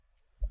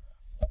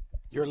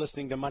You're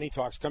listening to Money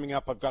Talks. Coming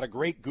up, I've got a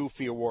great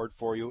Goofy award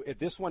for you. If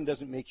this one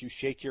doesn't make you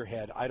shake your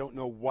head, I don't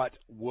know what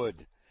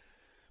would.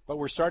 But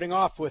we're starting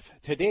off with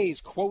today's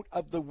quote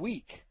of the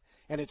week,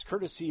 and it's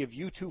courtesy of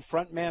U2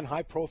 frontman,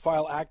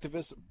 high-profile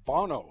activist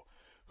Bono,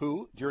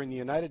 who, during the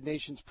United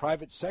Nations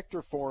Private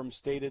Sector Forum,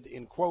 stated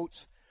in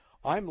quotes,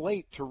 "I'm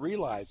late to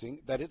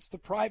realizing that it's the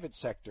private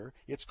sector,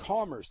 it's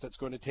commerce that's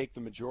going to take the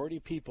majority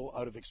of people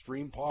out of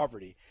extreme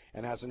poverty.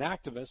 And as an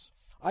activist,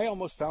 I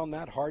almost found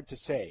that hard to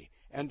say."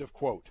 End of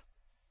quote.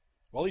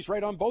 Well, he's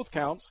right on both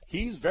counts.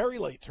 He's very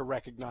late to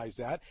recognize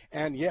that.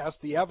 And yes,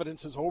 the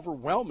evidence is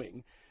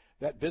overwhelming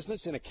that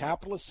business in a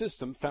capitalist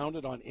system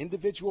founded on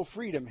individual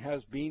freedom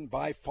has been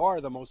by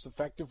far the most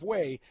effective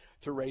way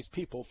to raise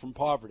people from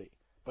poverty.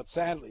 But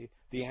sadly,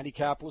 the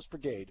anti-capitalist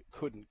brigade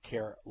couldn't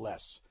care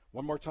less.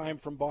 One more time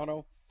from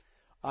Bono.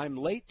 "I'm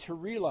late to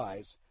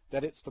realize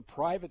that it's the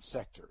private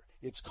sector,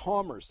 it's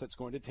commerce that's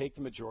going to take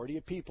the majority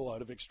of people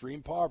out of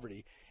extreme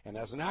poverty. And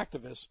as an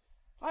activist,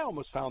 I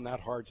almost found that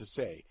hard to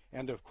say."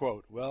 End of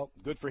quote. Well,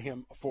 good for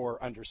him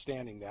for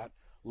understanding that.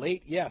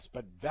 Late, yes,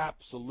 but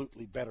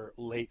absolutely better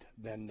late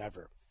than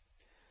never.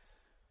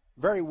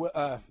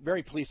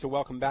 Very pleased to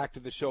welcome back to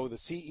the show the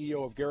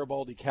CEO of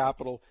Garibaldi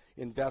Capital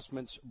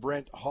Investments,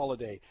 Brent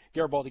Holliday.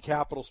 Garibaldi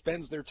Capital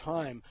spends their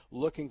time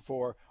looking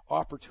for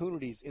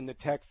opportunities in the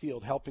tech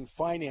field, helping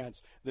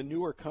finance the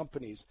newer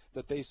companies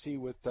that they see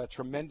with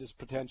tremendous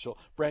potential.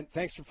 Brent,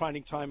 thanks for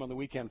finding time on the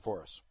weekend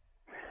for us.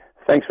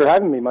 Thanks for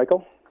having me,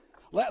 Michael.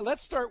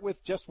 Let's start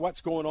with just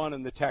what's going on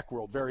in the tech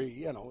world.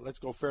 Let's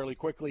go fairly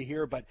quickly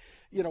here, but,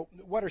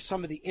 what are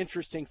some of the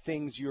interesting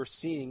things you're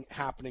seeing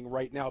happening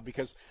right now?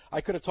 Because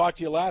I could have talked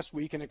to you last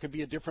week and it could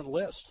be a different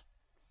list.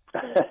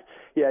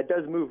 Yeah, it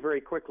does move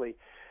very quickly.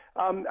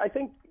 I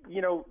think,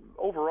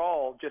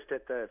 overall, just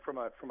from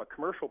a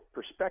commercial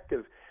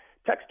perspective,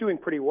 tech's doing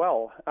pretty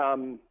well.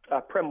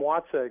 Prem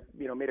Watsa,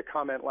 made a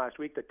comment last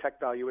week that tech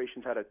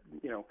valuations had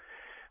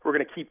we're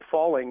going to keep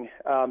falling.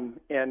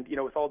 And,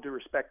 with all due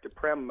respect to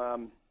Prem,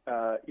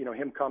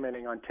 him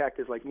commenting on tech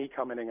is like me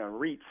commenting on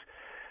REITs.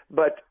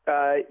 But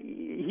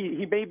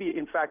he may be,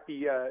 in fact,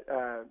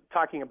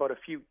 talking about a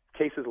few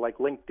cases like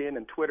LinkedIn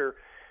and Twitter.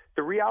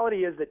 The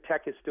reality is that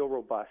tech is still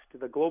robust.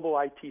 The global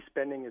IT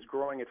spending is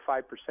growing at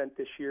 5%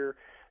 this year.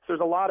 So there's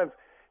a lot of,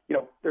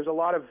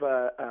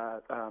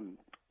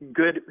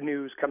 good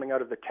news coming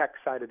out of the tech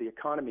side of the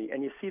economy.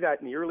 And you see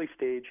that in the early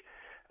stage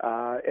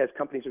as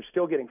companies are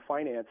still getting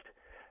financed.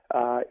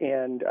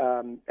 And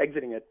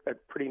exiting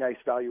at pretty nice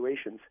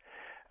valuations.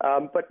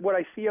 But what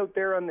I see out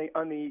there on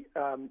the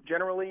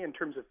generally in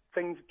terms of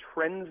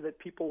trends that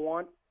people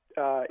want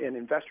and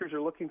investors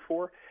are looking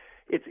for,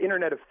 it's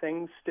Internet of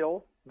Things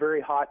still,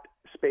 very hot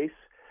space.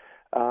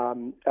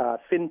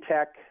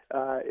 FinTech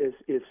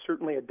is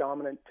certainly a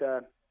dominant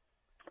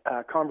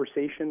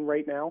conversation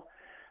right now.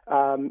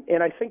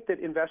 And I think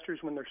that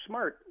investors, when they're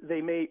smart,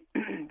 they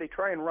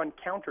try and run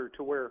counter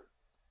to where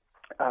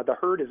the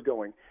herd is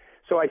going.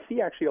 So I see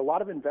actually a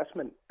lot of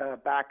investment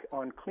back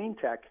on clean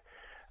tech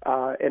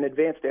and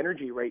advanced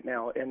energy right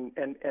now,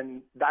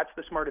 and that's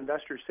the smart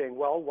investors saying,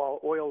 well, while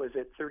oil is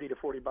at $30 to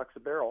 $40 a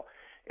barrel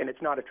and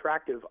it's not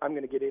attractive, I'm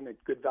going to get in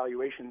at good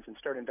valuations and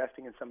start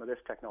investing in some of this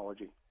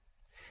technology.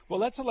 Well,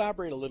 let's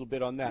elaborate a little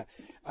bit on that.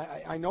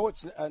 I know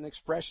it's an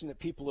expression that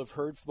people have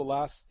heard for the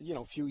last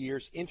few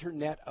years,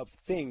 Internet of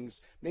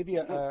Things. Maybe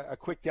a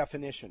quick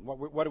definition.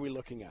 What are we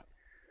looking at?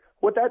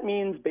 What that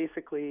means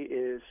basically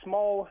is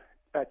small,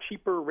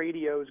 cheaper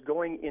radios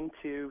going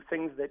into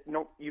things that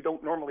you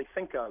don't normally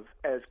think of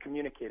as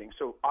communicating.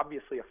 So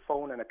obviously a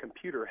phone and a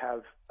computer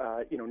have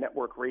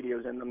network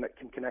radios in them that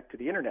can connect to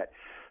the internet.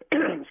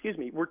 Excuse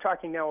me. We're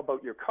talking now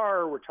about your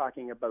car. We're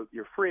talking about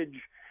your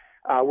fridge.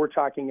 We're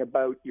talking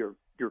about your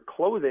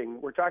clothing.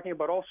 We're talking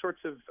about all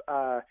sorts of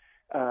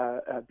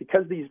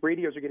because these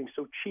radios are getting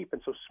so cheap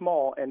and so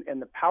small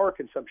and the power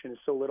consumption is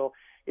so little,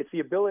 it's the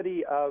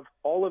ability of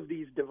all of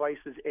these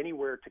devices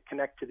anywhere to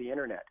connect to the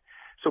internet.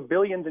 So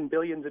billions and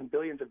billions and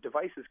billions of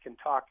devices can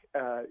talk,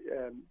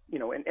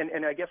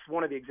 and I guess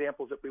one of the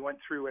examples that we went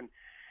through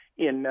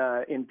in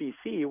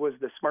BC was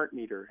the smart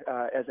meter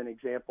as an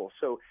example.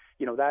 So,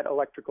 that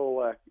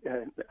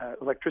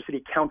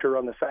electricity counter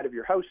on the side of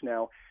your house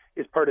now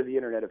is part of the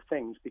Internet of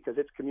Things because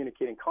it's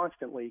communicating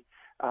constantly,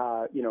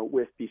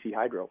 with BC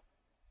Hydro.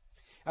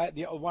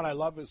 The one I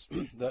love is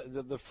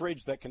the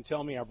fridge that can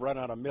tell me I've run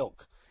out of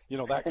milk,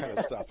 that kind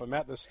of stuff. I'm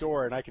at the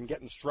store and I can get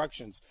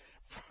instructions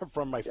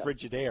from my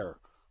Frigidaire.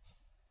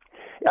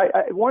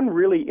 One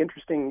really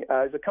interesting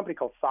is a company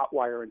called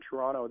ThoughtWire in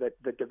Toronto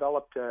that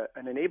developed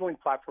an enabling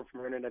platform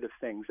for Internet of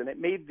Things, and it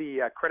made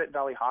the Credit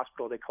Valley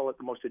Hospital, they call it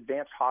the most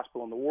advanced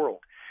hospital in the world,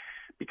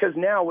 because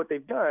now what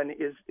they've done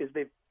is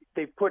they've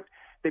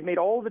made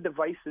all the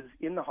devices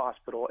in the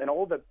hospital and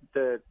all the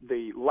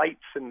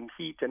lights and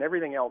heat and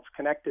everything else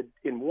connected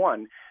in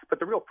one. But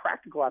the real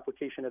practical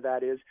application of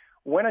that is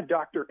when a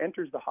doctor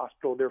enters the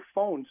hospital, their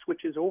phone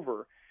switches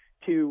over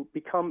to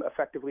become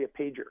effectively a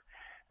pager.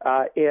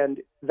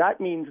 And that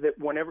means that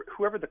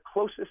whoever the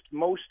closest,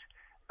 most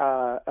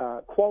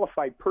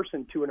qualified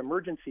person to an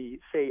emergency,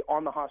 say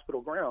on the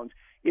hospital grounds,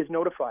 is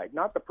notified,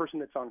 not the person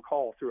that's on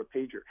call through a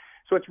pager.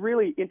 So it's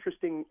really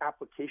interesting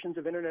applications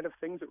of Internet of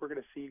Things that we're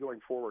going to see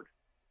going forward.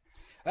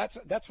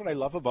 That's what I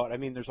love about it. I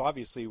mean, there's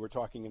obviously, we're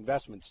talking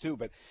investments too,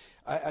 but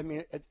I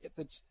mean,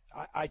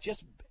 I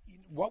just,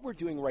 what we're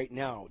doing right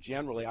now,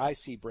 generally, I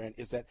see, Brent,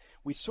 is that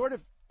we sort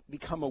of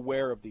become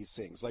aware of these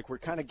things. Like, we're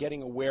kind of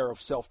getting aware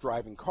of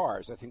self-driving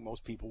cars. I think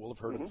most people will have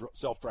heard of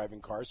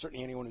self-driving cars.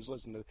 Certainly anyone who's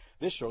listened to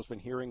this show has been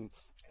hearing,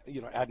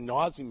 ad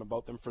nauseum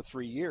about them for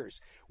 3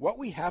 years. What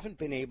we haven't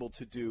been able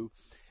to do,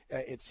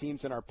 it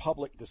seems, in our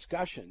public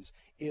discussions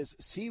is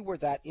see where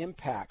that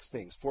impacts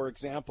things. For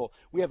example,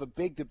 we have a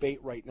big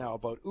debate right now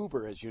about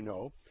Uber, as you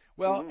know.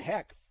 Well,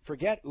 heck,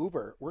 forget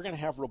Uber. We're going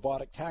to have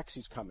robotic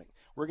taxis coming.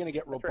 We're going to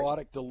get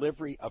robotic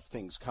delivery of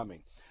things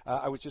coming.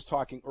 I was just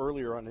talking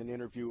earlier on an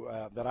interview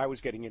that I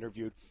was getting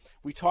interviewed.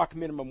 We talk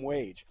minimum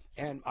wage,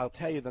 and I'll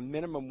tell you, the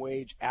minimum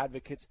wage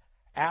advocates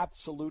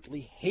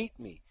absolutely hate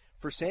me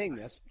for saying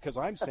this, because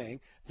I'm saying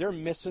they're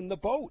missing the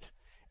boat.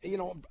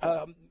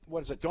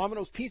 What is it?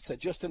 Domino's Pizza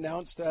just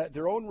announced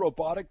their own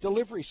robotic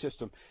delivery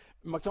system.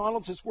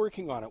 McDonald's is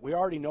working on it. We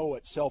already know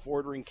what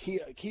self-ordering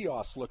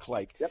kiosks look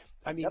like. Yep.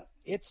 I mean,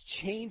 it's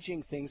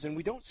changing things, and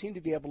we don't seem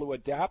to be able to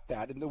adapt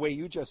that in the way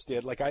you just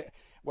did.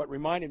 What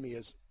reminded me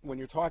is when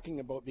you're talking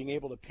about being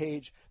able to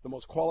page the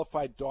most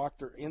qualified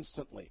doctor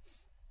instantly.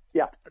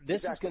 Yeah.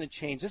 This is going to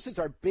change. This is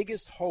our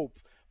biggest hope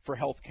for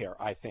healthcare,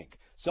 I think.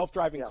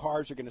 Self-driving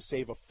cars are going to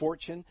save a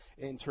fortune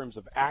in terms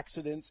of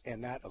accidents,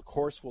 and that, of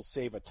course, will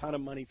save a ton of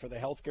money for the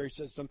healthcare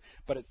system.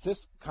 But it's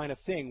this kind of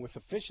thing with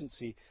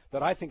efficiency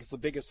that I think is the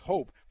biggest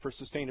hope for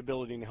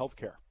sustainability in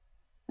healthcare.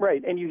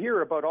 Right, and you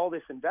hear about all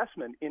this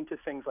investment into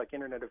things like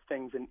Internet of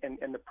Things, and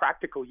the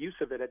practical use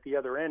of it at the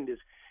other end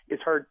is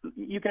hard.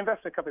 You can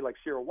invest in a company like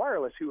Sierra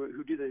Wireless,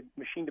 who do the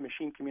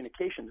machine-to-machine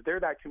communications.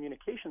 They're that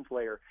communications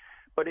layer,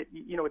 but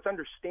it's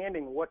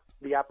understanding what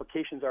the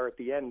applications are at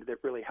the end that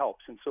really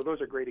helps. And so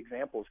those are great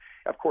examples.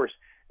 Of course,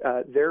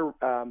 their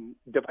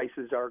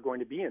devices are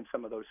going to be in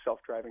some of those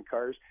self-driving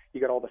cars.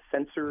 You got all the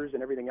sensors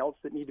and everything else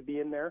that need to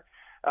be in there.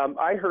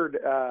 I heard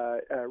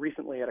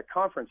recently at a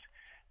conference.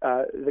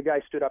 The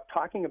guy stood up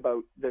talking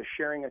about the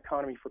sharing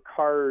economy for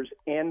cars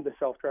and the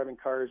self-driving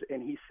cars,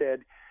 and he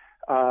said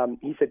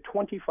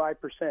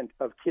 25%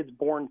 of kids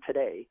born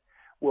today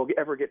will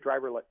ever get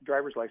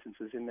driver's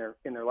licenses in their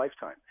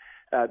lifetime.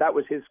 That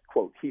was his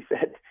quote. He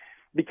said,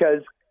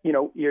 because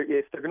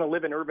if they're going to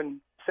live in urban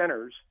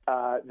centers,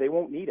 they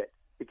won't need it,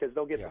 because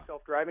they'll get the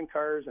self-driving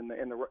cars and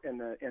the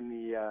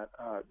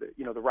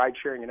ride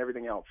sharing and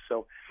everything else.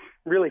 So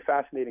really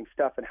fascinating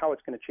stuff, and how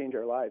it's going to change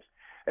our lives.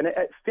 And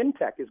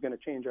fintech is going to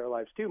change our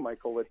lives too,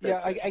 Michael.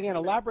 Again,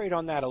 elaborate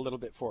on that a little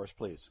bit for us,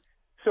 please.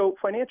 So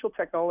financial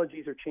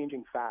technologies are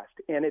changing fast,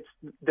 and it's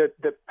the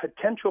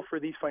potential for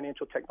these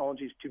financial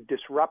technologies to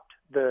disrupt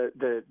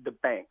the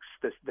banks,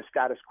 the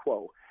status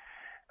quo.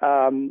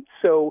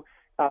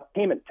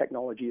 Payment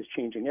technology is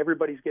changing.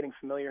 Everybody's getting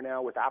familiar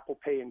now with Apple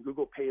Pay and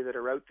Google Pay that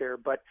are out there,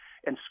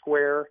 and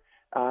Square.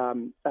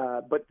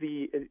 But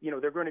there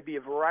are going to be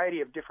a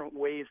variety of different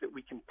ways that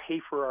we can pay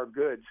for our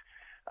goods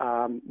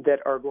that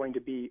are going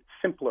to be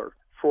simpler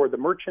for the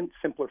merchant,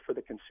 simpler for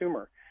the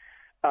consumer.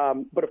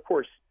 But of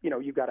course,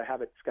 you've got to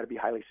have it's got to be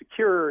highly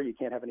secure. You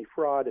can't have any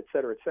fraud, et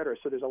cetera, et cetera.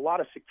 So there's a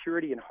lot of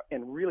security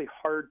and really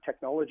hard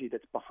technology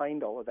that's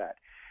behind all of that.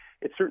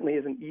 It certainly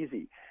isn't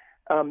easy.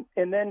 And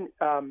then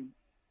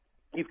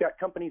you've got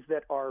companies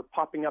that are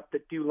popping up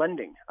that do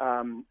lending.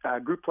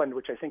 Group Lend,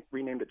 which I think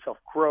renamed itself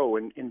Grow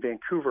in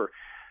Vancouver.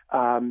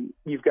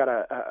 You've got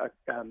a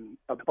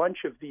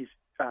bunch of these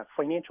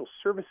financial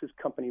services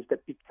companies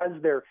that, because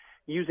they're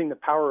using the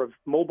power of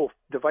mobile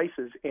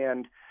devices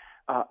and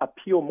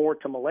appeal more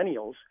to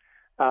millennials,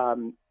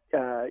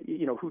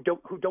 who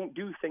don't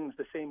do things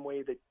the same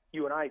way that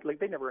you and I, like,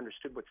 they never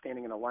understood what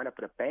standing in a lineup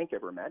at a bank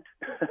ever meant.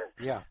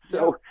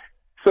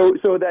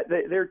 So that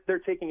they're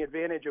taking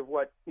advantage of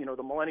what the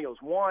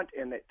millennials want,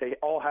 and that they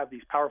all have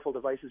these powerful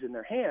devices in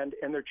their hand,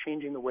 and they're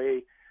changing the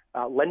way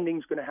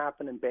lending's going to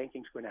happen and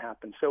banking's going to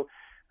happen. So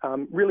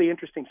really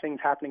interesting things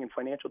happening in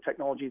financial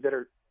technology that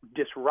are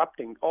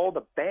disrupting. All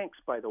the banks,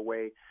 by the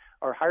way,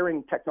 are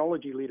hiring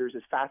technology leaders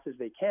as fast as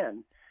they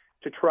can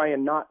to try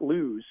and not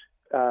lose,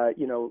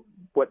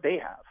 what they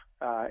have.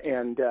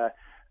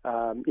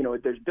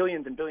 There's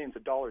billions and billions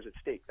of dollars at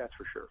stake, that's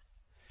for sure.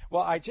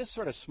 Well, I just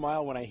sort of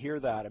smile when I hear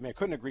that. I mean, I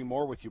couldn't agree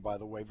more with you, by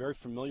the way. Very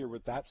familiar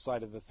with that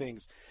side of the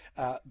things.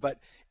 But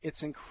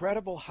it's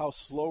incredible how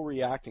slow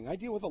reacting. I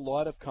deal with a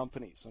lot of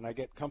companies, and I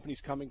get companies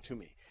coming to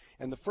me.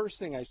 And the first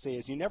thing I say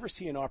is, you never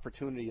see an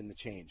opportunity in the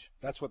change.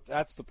 That's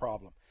the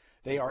problem.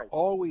 They are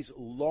always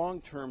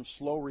long-term,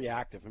 slow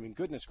reactive. I mean,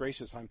 goodness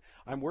gracious,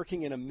 I'm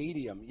working in a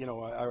medium.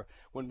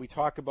 When we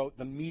talk about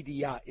the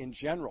media in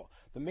general,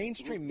 the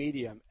mainstream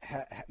media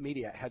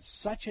had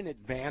such an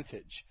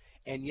advantage,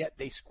 and yet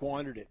they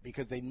squandered it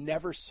because they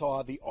never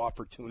saw the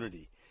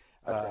opportunity.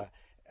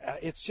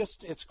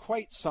 It's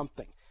quite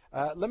something.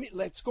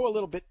 Let's go a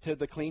little bit to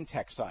the clean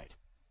tech side.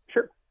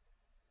 Sure.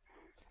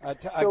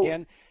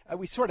 Again,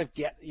 we sort of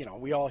get,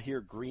 we all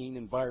hear green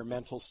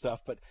environmental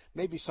stuff, but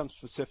maybe some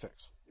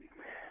specifics.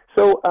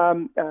 So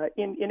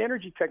in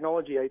energy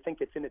technology, I think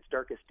it's in its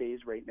darkest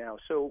days right now.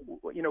 So,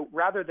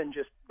 rather than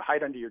just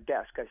hide under your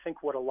desk, I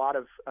think what a lot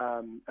of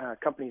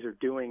companies are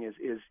doing is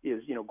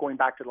going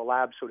back to the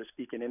lab, so to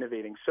speak, and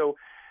innovating. So,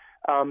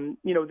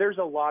 there's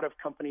a lot of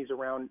companies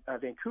around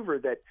Vancouver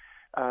that,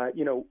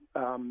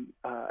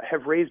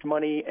 have raised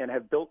money and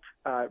have built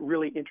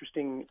really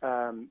interesting,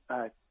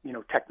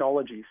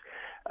 technologies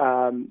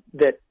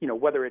that,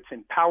 whether it's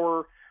in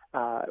power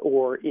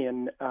or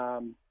in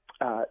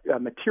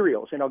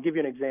materials. And I'll give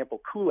you an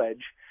example.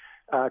 Coolidge.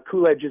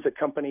 Coolidge is a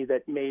company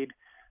that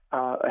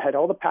had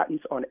all the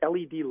patents on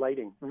LED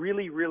lighting,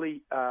 really,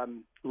 really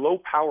low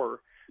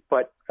power,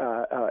 but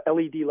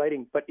LED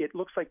lighting, but it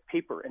looks like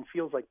paper and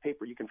feels like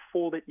paper. You can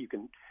fold it, you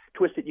can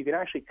twist it, you can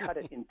actually cut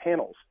it in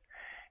panels.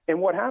 And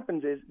what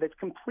happens is that's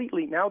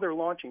completely, now they're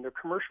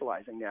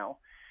commercializing now,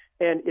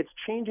 and it's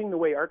changing the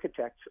way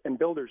architects and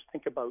builders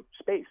think about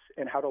space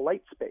and how to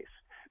light space.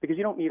 Because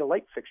you don't need a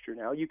light fixture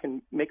now. You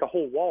can make a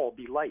whole wall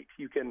be light.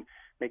 You can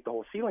make the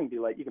whole ceiling be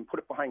light. You can put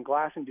it behind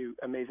glass and do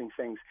amazing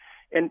things.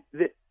 And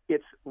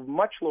it's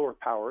much lower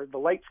power. The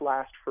lights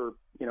last for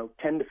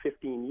 10 to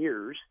 15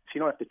 years, so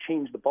you don't have to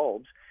change the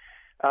bulbs.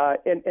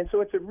 And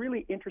so it's a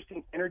really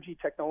interesting energy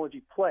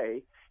technology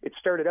play. It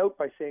started out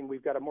by saying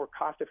we've got a more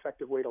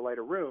cost-effective way to light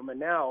a room, and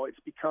now it's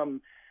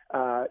become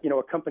a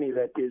company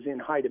that is in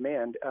high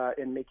demand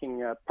and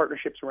making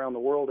partnerships around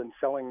the world and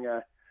selling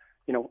a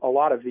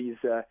lot of these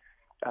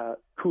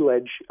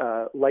Coolidge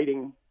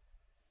lighting,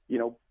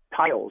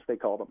 tiles, they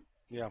call them.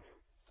 Yeah.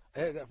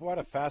 What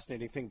a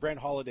fascinating thing. Brent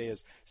Holliday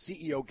is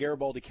CEO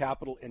Garibaldi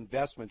Capital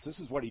Investments. This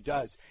is what he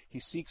does. He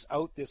seeks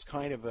out this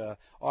kind of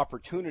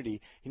opportunity,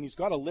 and he's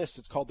got a list.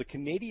 It's called the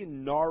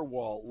Canadian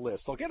Narwhal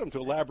List. I'll get him to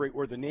elaborate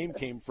where the name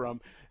came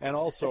from, and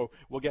also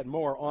we'll get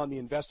more on the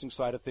investing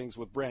side of things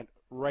with Brent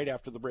right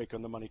after the break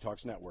on the Money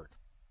Talks Network.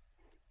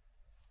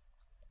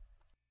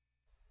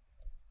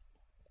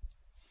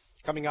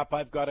 Coming up,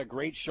 I've got a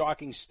great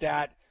shocking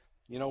stat.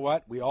 You know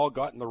what? We all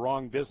got in the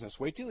wrong business.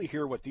 Wait till you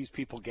hear what these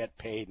people get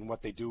paid and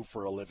what they do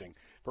for a living.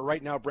 But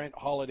right now, Brent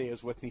Holliday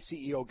is with me,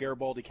 CEO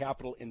Garibaldi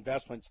Capital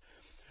Investments.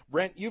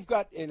 Brent,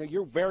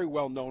 you're very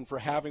well known for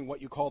having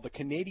what you call the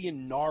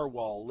Canadian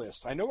Narwhal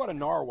List. I know what a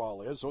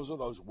narwhal is. Those are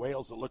those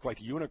whales that look like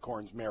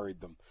unicorns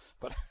married them.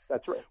 But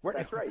that's right.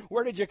 That's right.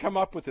 Where did you come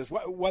up with this?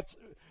 What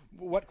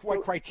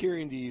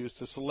criterion do you use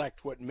to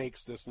select what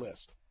makes this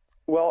list?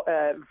 Well,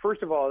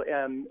 first of all,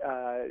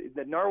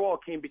 the narwhal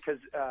came because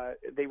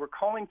they were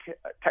calling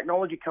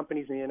technology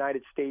companies in the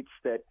United States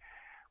that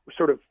were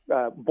sort of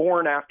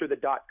born after the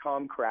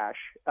dot-com crash.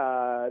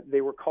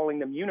 They were calling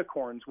them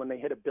unicorns when they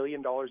hit $1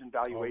 billion in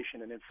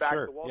valuation. And in fact,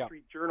 the Wall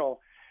Street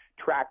Journal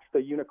tracked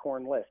the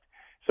unicorn list.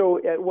 So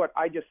what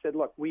I just said,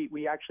 look,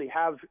 we actually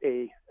have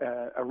a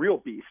real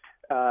beast,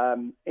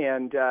 and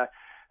it's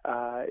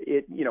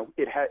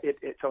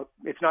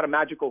not a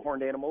magical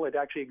horned animal. It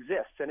actually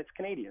exists, and it's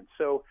Canadian.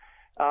 So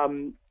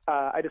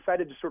I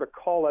decided to sort of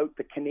call out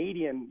the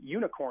Canadian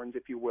unicorns,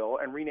 if you will,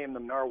 and rename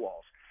them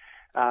narwhals.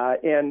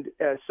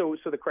 So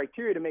the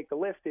criteria to make the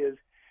list is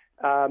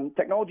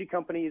technology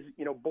companies,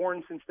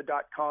 born since the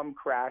dot-com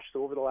crash,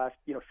 so over the last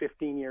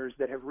 15 years,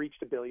 that have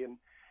reached $1 billion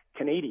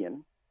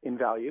Canadian in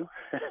value,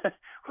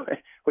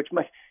 which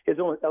is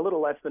only a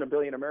little less than $1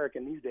 billion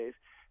American these days.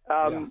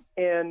 And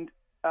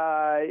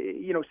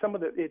some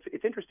of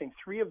it's interesting.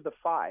 3 of the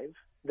 5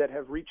 that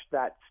have reached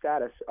that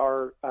status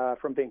are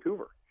from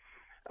Vancouver.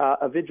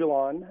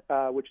 Avigilon,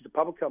 which is a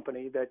public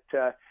company that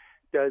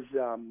does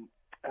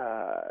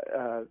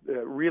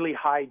really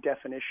high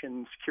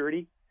definition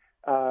security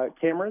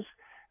cameras,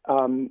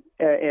 and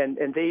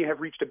they have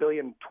reached $1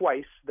 billion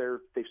twice.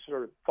 They've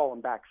sort of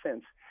fallen back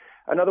since.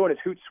 Another one is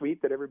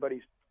Hootsuite that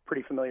everybody's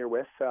pretty familiar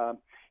with.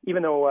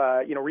 Even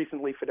though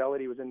recently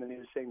Fidelity was in the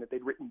news saying that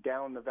they'd written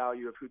down the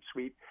value of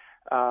Hootsuite,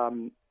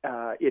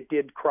 it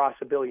did cross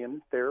 $1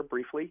 billion there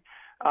briefly.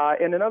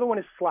 And another one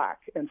is Slack,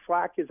 and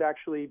Slack is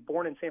actually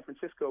born in San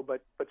Francisco,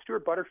 but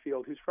Stuart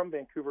Butterfield, who's from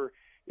Vancouver,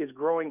 is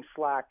growing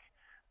Slack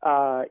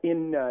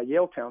in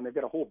Yaletown. They've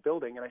got a whole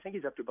building, and I think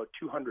he's up to about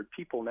 200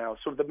 people now.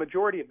 So the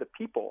majority of the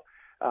people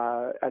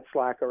at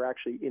Slack are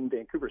actually in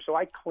Vancouver. So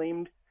I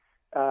claimed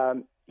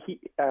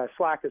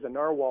Slack as a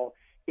narwhal.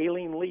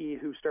 Aileen Lee,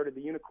 who started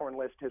the unicorn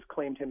list, has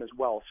claimed him as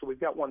well. So we've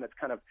got one that's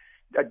kind of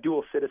a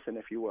dual citizen,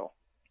 if you will.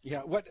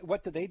 Yeah.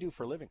 What do they do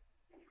for a living?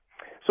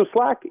 So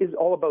Slack is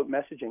all about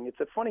messaging. It's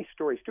a funny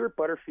story. Stuart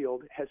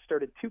Butterfield has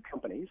started 2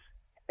 companies,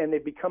 and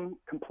they've become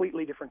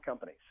completely different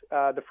companies.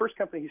 The first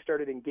company he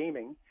started in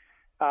gaming,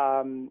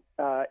 and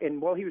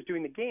while he was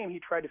doing the game, he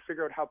tried to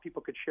figure out how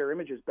people could share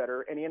images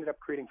better, and he ended up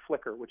creating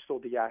Flickr, which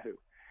sold to Yahoo.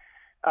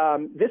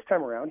 This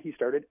time around, he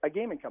started a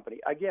gaming company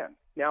again,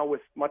 now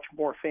with much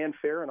more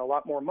fanfare and a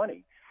lot more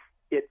money.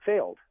 It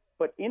failed,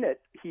 but in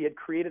it, he had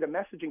created a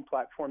messaging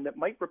platform that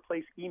might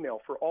replace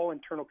email for all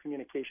internal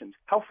communications.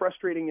 How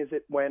frustrating is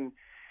it when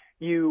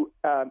your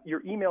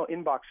email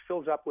inbox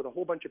fills up with a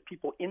whole bunch of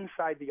people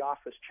inside the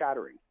office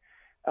chattering?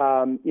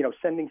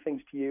 sending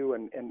things to you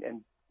and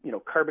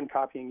carbon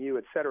copying you,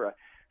 et cetera.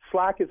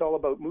 Slack is all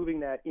about moving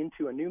that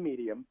into a new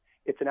medium.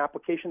 It's an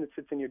application that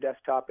sits in your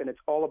desktop, and it's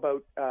all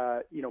about,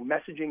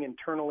 messaging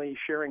internally,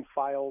 sharing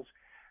files,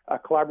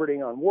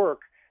 collaborating on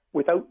work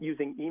without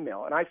using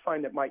email. And I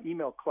find that my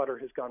email clutter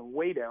has gone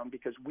way down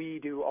because we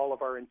do all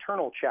of our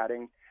internal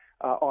chatting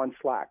on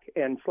Slack.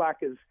 And Slack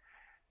is,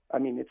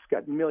 it's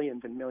got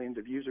millions and millions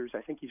of users.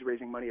 I think he's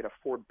raising money at a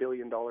 $4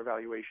 billion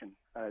valuation,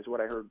 is what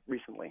I heard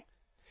recently.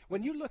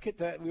 When you look at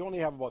that, we only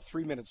have about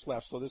 3 minutes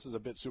left, so this is a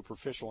bit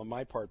superficial on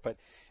my part, but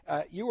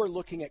you are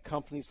looking at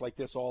companies like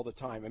this all the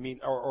time.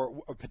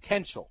 Or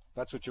potential.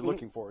 That's what you're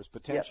looking for, is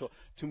potential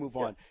to move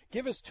on.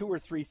 Give us 2 or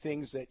 3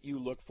 things that you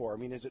look for.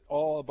 Is it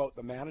all about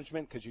the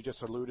management? Because you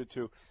just alluded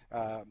to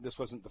this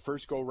wasn't the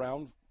first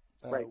go-round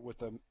with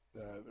the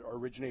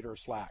originator of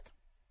Slack.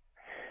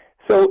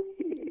 So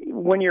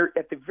when you're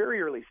at the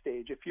very early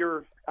stage, if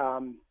you're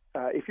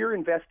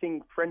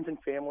investing friends and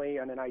family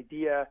on an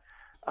idea,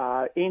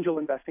 angel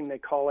investing, they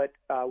call it,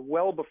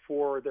 well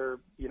before their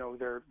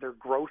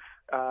growth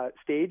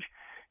stage,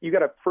 you got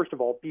to, first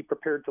of all, be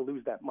prepared to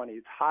lose that money.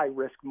 It's high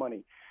risk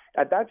money.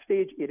 At that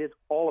stage, it is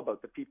all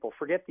about the people.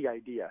 Forget the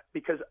idea,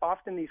 because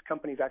often these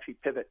companies actually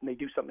pivot and they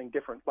do something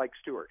different, like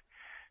Stuart.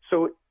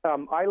 So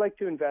I like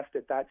to invest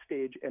at that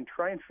stage and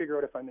try and figure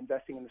out if I'm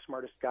investing in the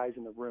smartest guys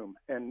in the room.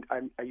 And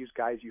I use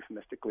guys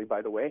euphemistically,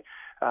 by the way.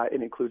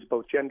 It includes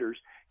both genders.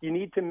 You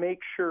need to make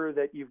sure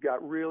that you've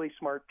got really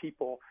smart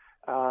people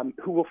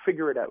who will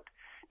figure it out.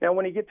 Now,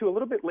 when you get to a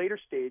little bit later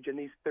stage, and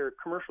they're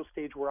commercial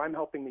stage where I'm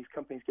helping these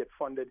companies get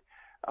funded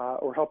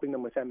or helping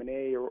them with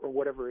M&A or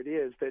whatever it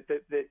is,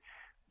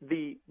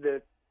 the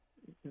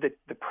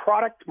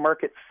product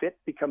market fit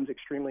becomes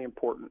extremely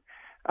important.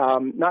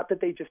 Not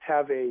that they just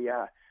have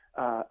a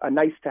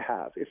nice to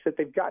have. It's that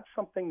they've got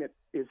something that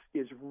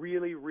is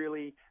really,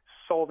 really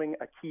solving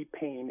a key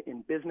pain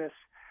in business,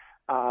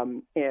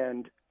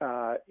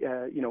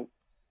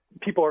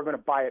 people are going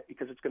to buy it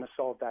because it's going to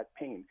solve that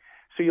pain.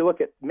 So you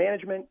look at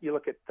management, you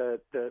look at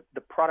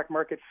the product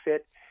market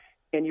fit,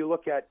 and you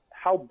look at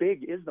how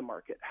big is the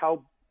market?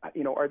 How,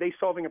 are they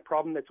solving a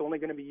problem that's only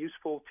going to be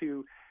useful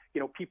to,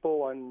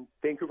 people on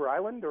Vancouver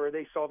Island, or are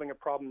they solving a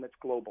problem that's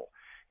global?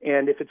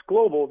 And if it's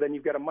global, then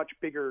you've got a much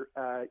bigger,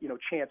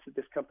 chance that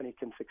this company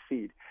can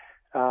succeed.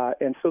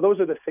 And so those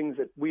are the things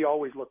that we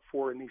always look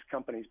for in these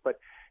companies. But,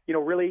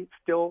 really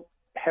still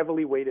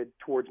heavily weighted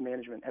towards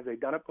management. Have they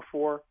done it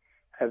before?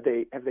 Have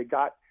they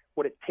got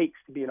what it takes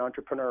to be an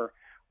entrepreneur,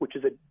 which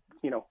is a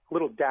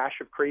little dash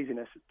of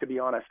craziness, to be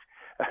honest,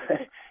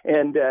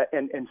 and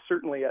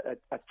certainly a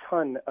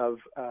ton of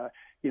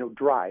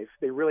drive.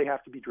 They really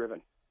have to be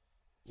driven.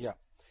 Yeah.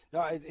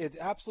 No, it's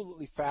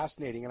absolutely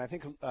fascinating, and I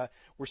think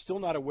we're still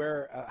not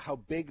aware how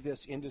big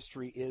this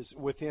industry is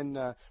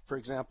within, for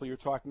example, you're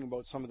talking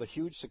about some of the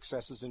huge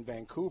successes in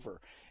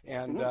Vancouver,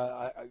 and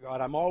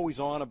I'm always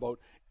on about,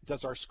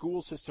 does our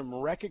school system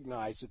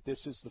recognize that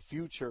this is the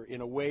future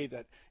in a way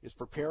that is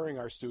preparing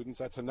our students?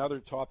 That's another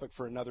topic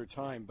for another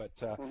time, but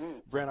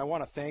Brent, I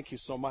want to thank you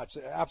so much.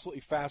 Absolutely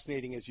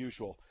fascinating as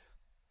usual.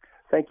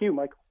 Thank you,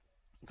 Michael.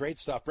 Great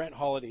stuff. Brent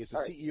Holiday is the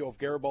CEO of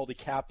Garibaldi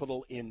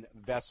Capital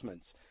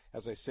Investments.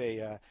 As I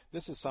say,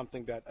 this is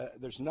something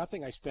that there's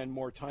nothing I spend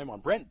more time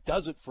on. Brent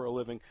does it for a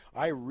living.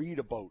 I read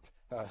about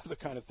the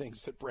kind of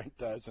things that Brent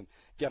does and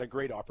get a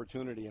great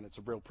opportunity, and it's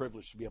a real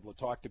privilege to be able to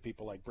talk to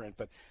people like Brent.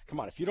 But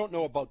come on, if you don't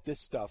know about this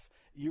stuff,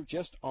 you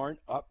just aren't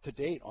up to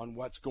date on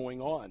what's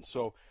going on.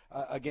 So,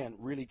 again,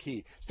 really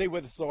key. Stay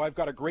with us, though. I've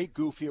got a great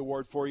Goofy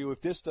Award for you.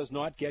 If this does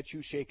not get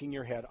you shaking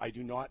your head, I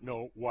do not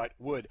know what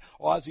would.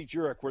 Ozzie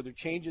Jurek, were there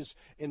changes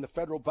in the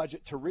federal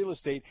budget to real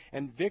estate?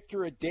 And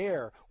Victor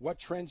Adair, what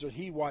trends are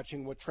he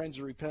watching? What trends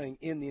are he playing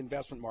in the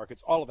investment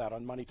markets? All of that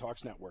on Money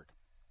Talks Network.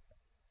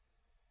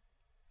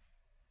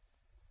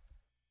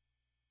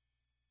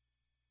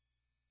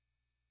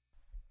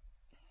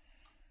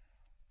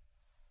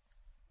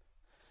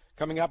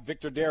 Coming up,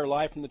 Victor Adair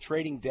live from the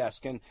trading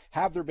desk. And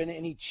have there been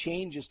any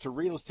changes to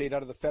real estate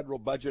out of the federal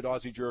budget?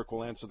 Ozzie Jurek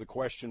will answer the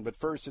question. But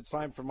first, it's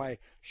time for my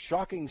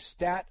shocking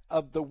stat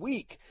of the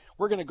week.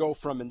 We're going to go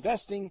from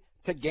investing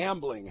to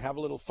gambling. Have a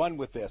little fun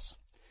with this.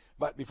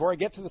 But before I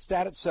get to the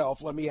stat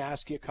itself, let me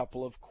ask you a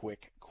couple of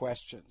quick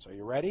questions. Are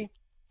you ready?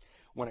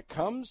 When it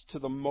comes to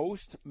the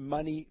most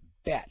money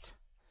bet,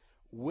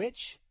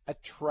 which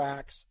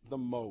attracts the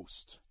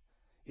most?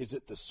 Is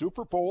it the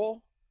Super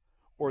Bowl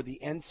or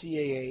the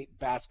NCAA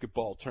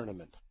basketball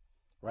tournament,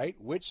 right?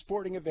 Which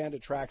sporting event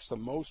attracts the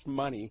most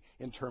money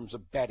in terms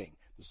of betting,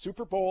 the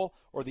Super Bowl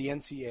or the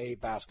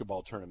NCAA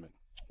basketball tournament?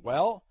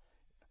 Well,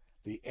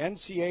 the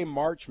NCAA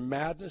March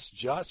Madness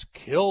just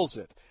kills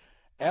it.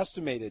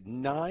 Estimated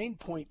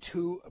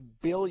 $9.2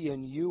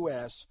 billion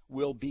U.S.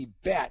 will be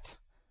bet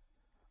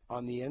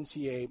on the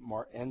NCAA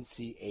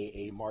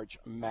March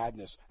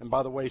Madness. And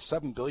by the way,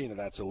 $7 billion of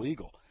that's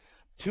illegal.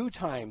 2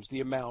 times the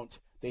amount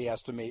they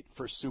estimate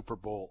for Super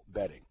Bowl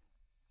betting.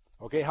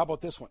 Okay, how about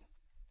this one?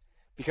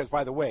 Because,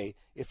 by the way,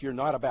 if you're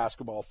not a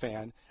basketball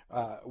fan,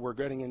 we're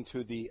getting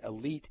into the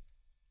Elite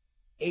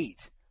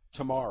 8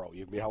 tomorrow.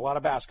 You'll be a lot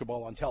of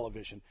basketball on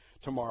television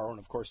tomorrow, and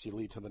of course you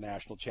lead to the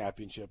national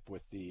championship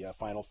with the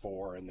Final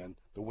Four and then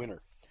the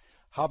winner.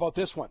 How about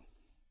this one?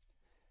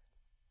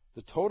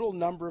 The total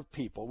number of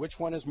people, which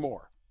one is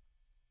more?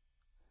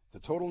 The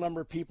total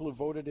number of people who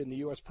voted in the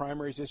U.S.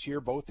 primaries this year,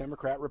 both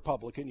Democrat,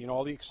 Republican, you know,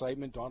 all the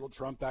excitement, Donald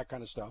Trump, that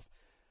kind of stuff,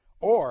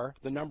 or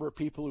the number of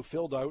people who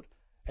filled out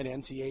an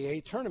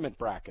NCAA tournament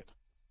bracket?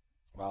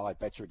 Well, I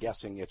bet you're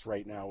guessing it's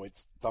right now,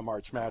 it's the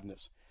March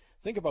Madness.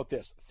 Think about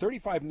this.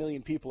 35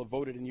 million people have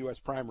voted in U.S.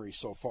 primaries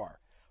so far.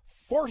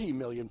 40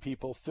 million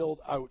people filled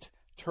out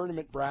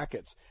tournament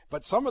brackets,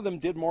 but some of them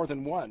did more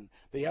than one.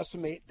 They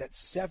estimate that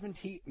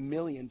 70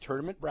 million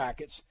tournament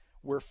brackets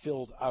were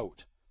filled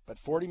out. But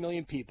 40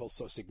 million people,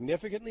 so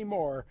significantly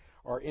more,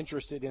 are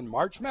interested in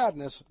March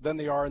Madness than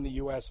they are in the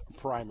U.S.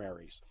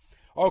 primaries.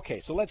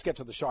 Okay, so let's get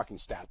to the shocking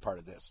stat part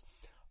of this.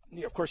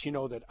 Of course, you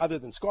know that other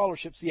than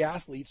scholarships, the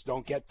athletes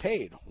don't get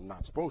paid.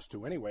 Not supposed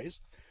to anyways.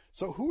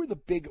 So who are the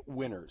big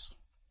winners?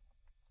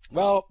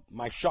 Well,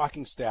 my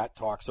shocking stat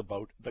talks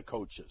about the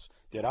coaches.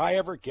 Did I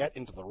ever get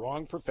into the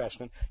wrong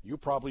profession? You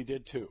probably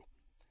did too.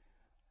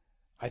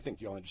 I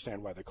think you'll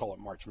understand why they call it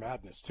March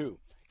Madness too.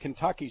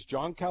 Kentucky's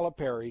John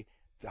Calipari,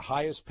 the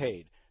highest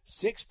paid,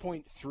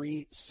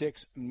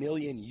 $6.36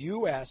 million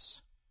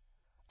U.S.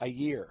 a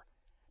year.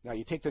 Now,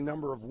 you take the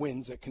number of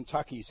wins that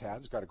Kentucky's had.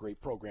 It's got a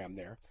great program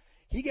there.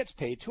 He gets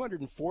paid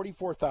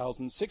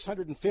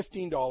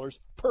 $244,615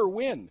 per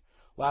win.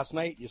 Last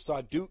night, you saw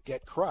Duke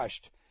get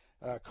crushed.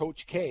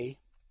 Coach K,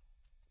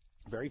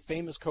 very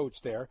famous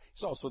coach there.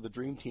 He's also the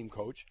Dream Team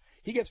coach.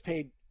 He gets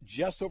paid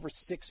just over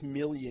 $6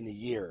 million a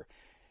year.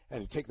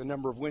 And you take the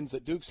number of wins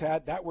that Duke's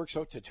had, that works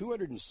out to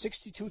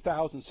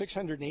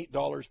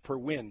 $262,608 per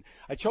win.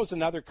 I chose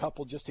another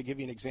couple just to give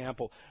you an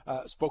example.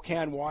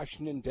 Spokane,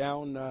 Washington,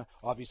 down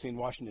obviously in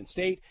Washington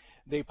State.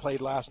 They played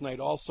last night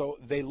also.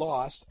 They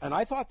lost, and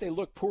I thought they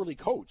looked poorly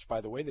coached,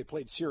 by the way. They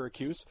played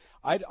Syracuse.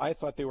 I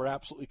thought they were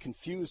absolutely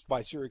confused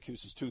by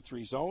Syracuse's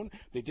 2-3 zone.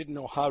 They didn't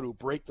know how to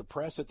break the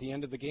press at the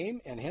end of the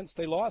game, and hence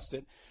they lost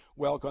it.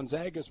 Well,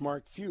 Gonzaga's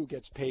Mark Few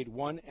gets paid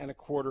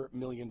 $1.25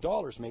 million.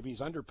 Maybe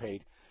he's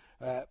underpaid.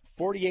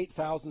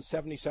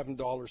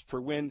 $48,077 per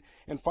win.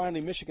 And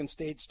finally, Michigan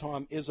State's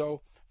Tom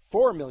Izzo,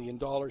 $4 million.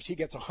 He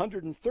gets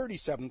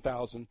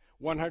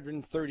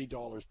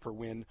 $137,130 per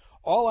win.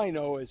 All I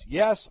know is,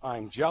 yes,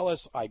 I'm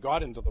jealous. I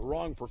got into the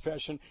wrong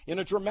profession in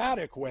a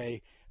dramatic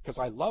way because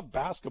I love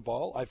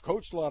basketball. I've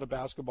coached a lot of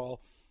basketball,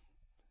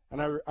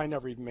 and I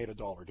never even made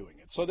 $1 doing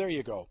it. So there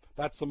you go.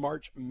 That's the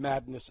March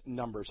Madness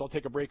numbers. I'll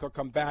take a break. I'll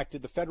come back.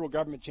 Did the federal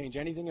government change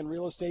anything in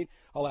real estate?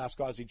 I'll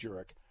ask Ozzie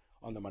Jurek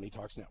on the Money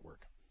Talks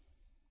Network.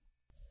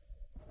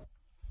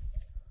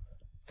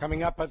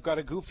 Coming up, I've got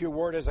a Goofy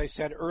Award, as I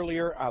said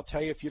earlier. I'll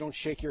tell you, if you don't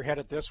shake your head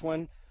at this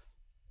one,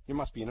 you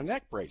must be in a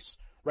neck brace.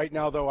 Right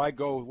now, though, I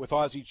go with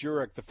Ozzie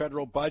Jurek, the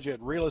federal budget,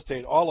 real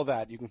estate, all of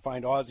that. You can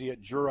find Ozzie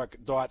at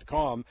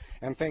Jurek.com.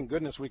 And thank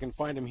goodness we can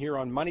find him here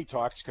on Money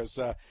Talks because,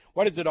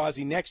 what is it,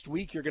 Ozzie? Next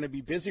week, you're going to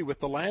be busy with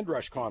the Land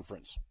Rush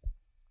Conference.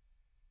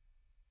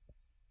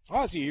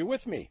 Ozzie, are you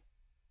with me?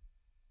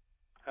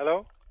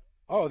 Hello?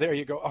 Oh, there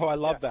you go. Oh, I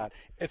love that.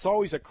 It's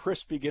always a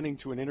crisp beginning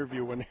to an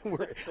interview when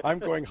I'm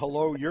going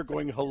hello, you're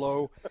going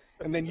hello,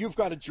 and then you've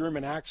got a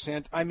German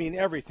accent. I mean,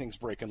 everything's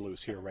breaking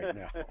loose here right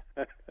now.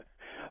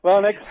 Well,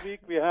 next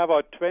week we have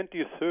our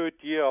 23rd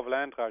year of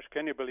Land Rush.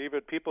 Can you believe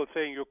it? People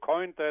saying you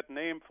coined that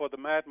name for the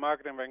mad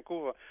market in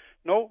Vancouver.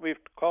 No, we've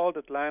called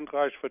it Land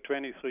Rush for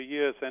 23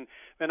 years. And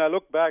when I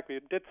look back, we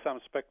did some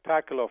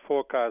spectacular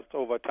forecasts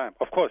over time.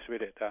 Of course we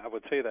did, I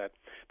would say that.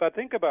 But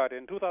think about it.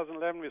 In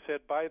 2011, we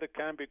said buy the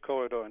Canby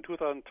Corridor. In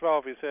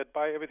 2012, we said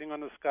buy everything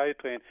on the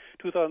SkyTrain.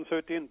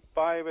 2013,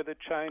 buy where the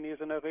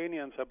Chinese and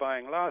Iranians are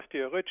buying. Last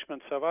year,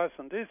 Richmond, Savas,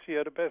 and this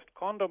year, the best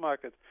condo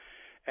markets.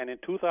 And in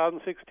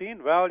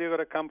 2016, well, you're going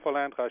to come for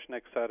Land Rush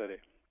next Saturday.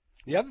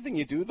 The other thing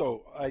you do,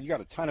 though, you got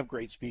a ton of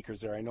great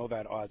speakers there. I know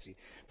that, Ozzie.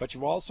 But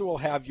you also will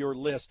have your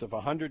list of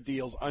 100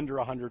 deals under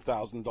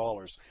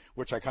 $100,000,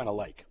 which I kind of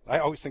like. I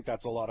always think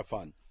that's a lot of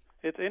fun.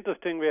 It's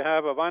interesting. We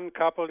have one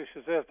couple,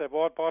 she says, they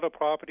bought a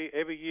property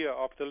every year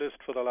off the list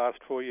for the last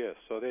 4 years.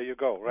 So there you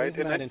go, right?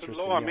 Isn't that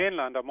interesting? Lower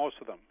mainland are most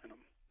of them, you know.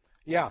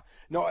 Yeah,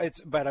 no,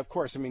 but of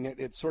course, I mean,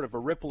 it's sort of a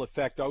ripple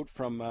effect out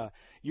from,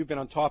 you've been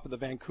on top of the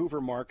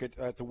Vancouver market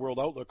at the World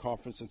Outlook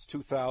Conference since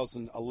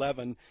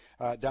 2011,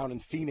 down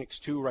in Phoenix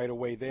too, right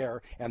away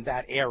there, and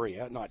that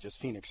area, not just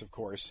Phoenix, of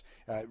course,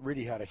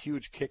 really had a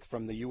huge kick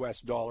from the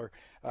U.S. dollar,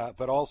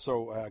 but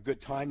also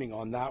good timing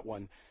on that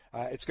one.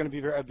 It's going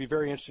to be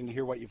very interesting to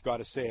hear what you've got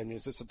to say. I mean,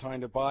 is this a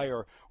time to buy,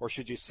 or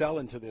should you sell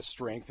into this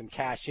strength and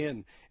cash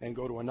in and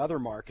go to another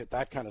market,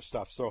 that kind of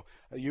stuff? So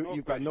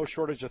you've got no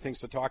shortage of things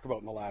to talk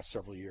about in the last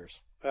several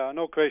years.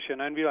 No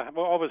question. And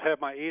we'll always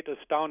have my 8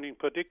 astounding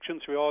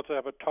predictions. We also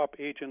have a top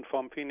agent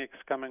from Phoenix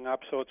coming up.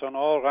 So it's an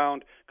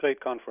all-round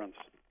great conference.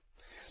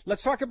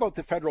 Let's talk about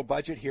the federal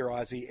budget here,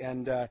 Ozzie.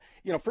 And,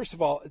 first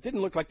of all, it didn't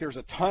look like there was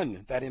a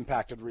ton that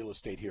impacted real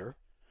estate here.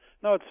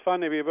 No, it's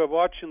funny. We were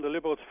watching the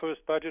Liberals'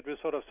 first budget with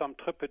sort of some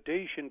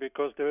trepidation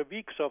because there were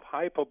weeks of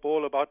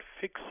hyperbole about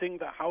fixing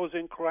the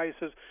housing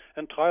crisis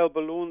and trial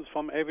balloons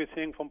from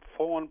everything from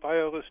foreign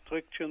buyer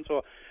restrictions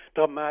or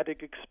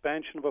dramatic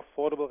expansion of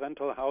affordable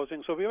rental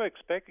housing. So we were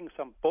expecting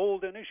some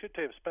bold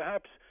initiatives,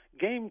 perhaps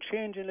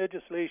game-changing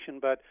legislation,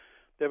 but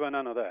there were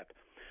none of that.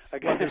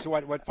 Again, well, there's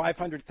what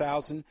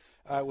 500,000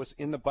 was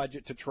in the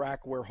budget to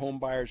track where home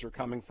buyers are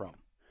coming from.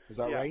 Is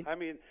that right? I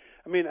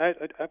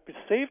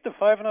saved the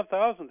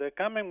 500,000. They're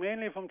coming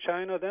mainly from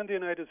China, then the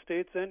United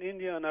States, then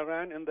India and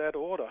Iran in that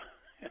order.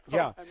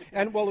 Yeah,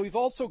 and well, we've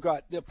also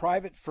got the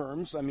private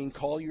firms. I mean,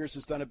 Colliers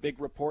has done a big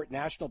report,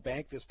 National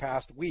Bank this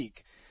past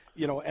week,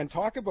 and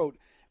talk about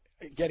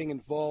getting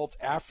involved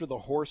after the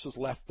horse has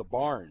left the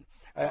barn.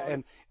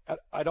 And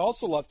I'd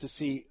also love to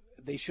see.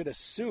 They should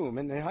assume,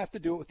 and they have to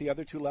do it with the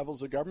other two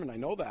levels of government, I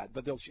know that,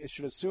 but they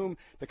should assume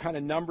the kind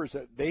of numbers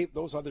that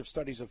those other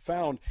studies have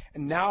found,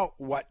 and now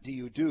what do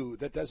you do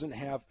that doesn't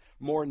have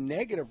more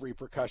negative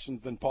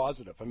repercussions than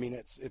positive? I mean,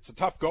 it's a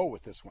tough go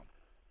with this one.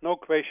 No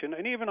question.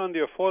 And even on the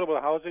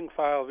affordable housing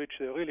file, which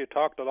they really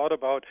talked a lot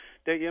about,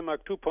 they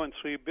earmarked $2.3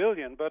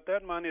 billion, but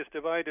that money is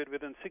divided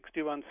within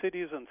 61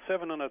 cities, and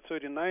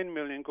 $739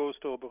 million goes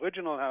to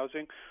Aboriginal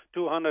housing,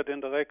 $200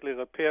 indirectly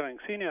repairing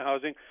senior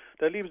housing.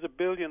 That leaves $1.3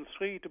 billion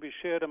to be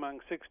shared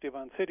among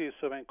 61 cities.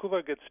 So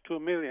Vancouver gets $2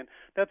 million.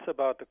 That's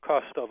about the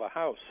cost of a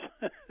house.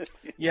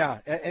 Yeah,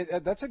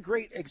 and that's a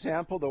great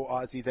example, though,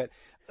 Ozzie, that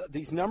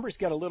these numbers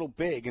get a little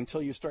big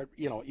until you start,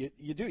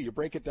 you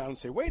break it down and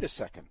say, wait a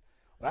second.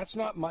 That's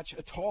not much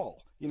at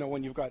all,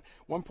 when you've got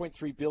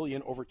 $1.3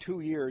 billion over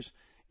 2 years,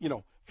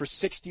 for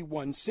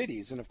 61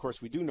 cities. And, of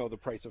course, we do know the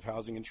price of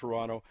housing in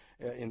Toronto,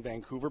 in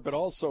Vancouver, but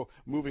also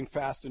moving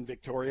fast in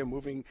Victoria,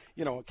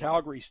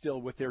 Calgary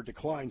still with their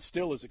decline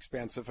still is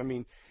expensive. I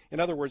mean, in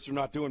other words, they're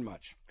not doing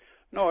much.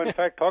 No, in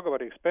fact, talk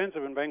about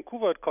expensive. In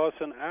Vancouver, it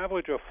costs an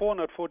average of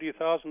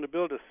 $440,000 to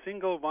build a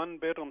single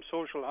one-bedroom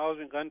social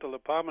housing rental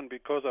apartment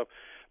because of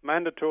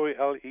mandatory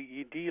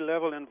LEED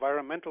level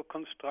environmental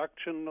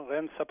construction,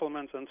 rent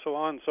supplements, and so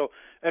on. So,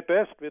 at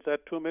best, with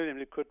that $2 million,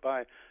 we could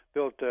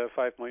build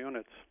 5 more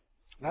units.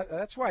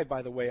 That's why,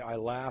 by the way, I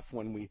laugh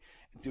when we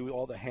do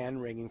all the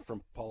hand-wringing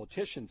from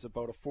politicians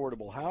about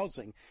affordable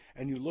housing,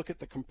 and you look at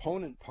the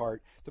component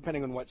part,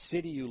 depending on what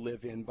city you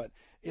live in, but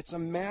it's a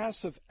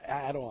massive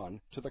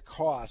add-on to the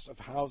cost of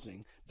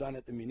housing done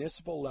at the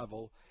municipal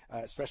level,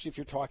 especially if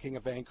you're talking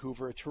of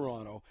Vancouver or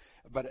Toronto,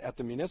 but at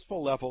the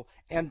municipal level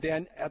and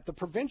then at the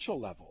provincial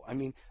level. I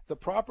mean, the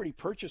property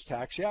purchase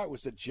tax, it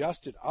was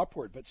adjusted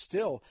upward, but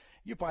still,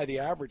 you buy the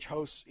average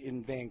house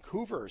in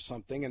Vancouver or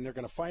something, and they're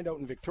going to find out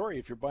in Victoria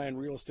if you're buying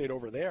real estate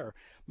over there.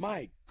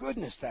 My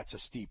goodness, that's a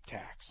steep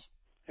tax.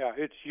 Yeah,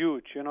 it's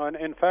huge, and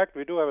in fact,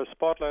 we do have a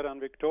spotlight on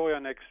Victoria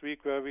next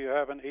week where we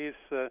have an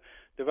ACE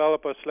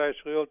developer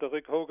 / realtor,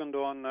 Rick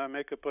Hogendorn,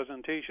 make a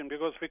presentation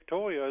because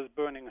Victoria is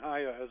burning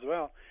higher as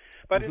well.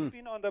 But it's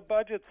been on the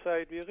budget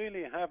side, we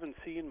really haven't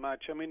seen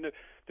much. I mean,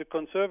 the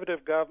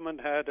Conservative government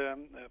had a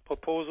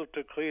proposal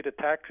to create a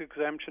tax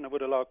exemption that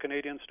would allow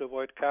Canadians to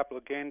avoid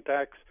capital gain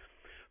tax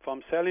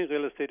from selling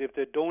real estate. If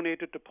they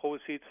donated the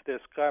proceeds, they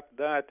scrapped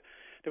that.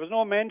 There was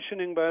no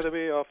mentioning, by the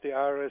way, of the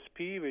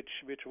RSP,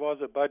 which was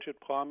a budget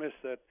promise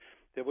that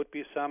there would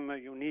be some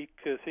unique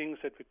things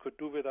that we could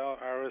do with our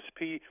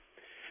RSP.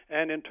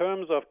 And in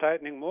terms of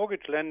tightening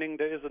mortgage lending,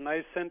 there is a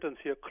nice sentence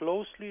here: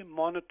 closely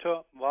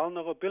monitor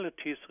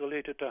vulnerabilities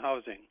related to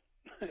housing.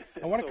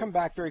 I want to come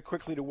back very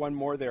quickly to one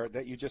more there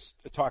that you just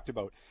talked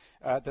about,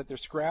 that they're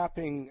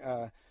scrapping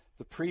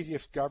the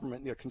previous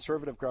government, the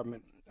Conservative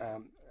government,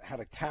 had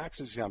a tax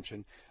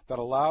exemption that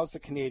allows the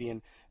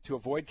Canadian to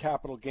avoid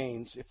capital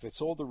gains if they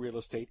sold the real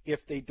estate,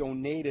 if they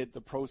donated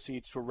the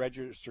proceeds to a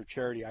registered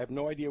charity. I have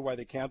no idea why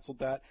they canceled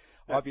that.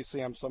 Yeah.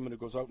 Obviously, I'm someone who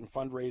goes out and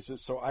fundraises,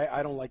 so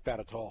I don't like that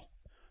at all.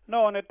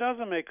 No, and it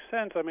doesn't make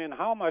sense. I mean,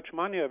 how much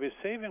money are we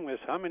saving with?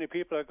 How many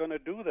people are going to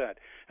do that?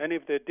 And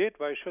if they did,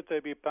 why should they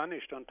be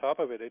punished on top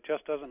of it? It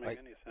just doesn't make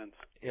any sense.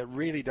 It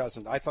really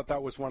doesn't. I thought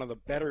that was one of the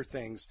better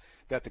things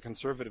that the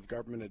Conservative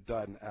government had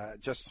done.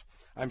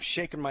 I'm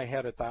shaking my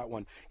head at that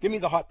one. Give me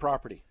the hot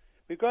property.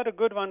 We got a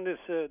good one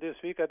this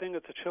week. I think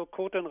it's a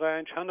Chilcotin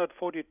Ranch,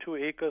 142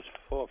 acres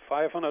for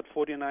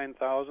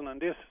 $549,000.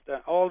 And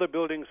all the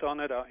buildings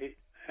on it are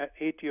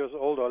 8 years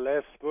old or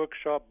less.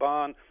 Workshop,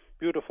 barn,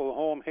 beautiful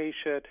home, hay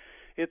shed.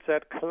 It's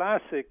that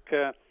classic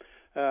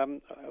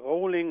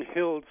rolling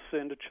hills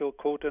in the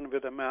Chilcotin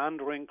with a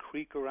meandering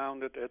creek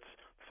around it. It's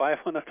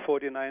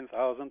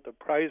 $549,000, the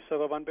price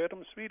of a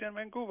one-bedroom suite in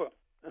Vancouver.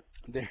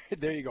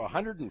 There you go,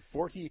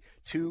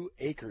 142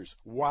 acres.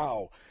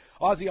 Wow.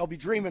 Ozzie, I'll be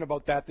dreaming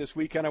about that this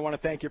weekend. I want to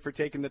thank you for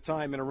taking the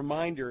time. And a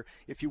reminder,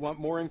 if you want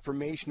more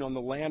information on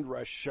the Land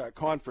Rush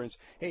conference,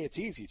 hey, it's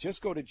easy.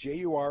 Just go to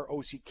jurock.com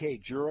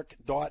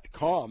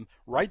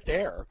right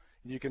there.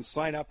 You can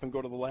sign up and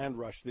go to the Land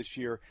Rush this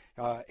year.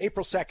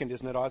 April 2nd,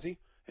 isn't it, Ozzie?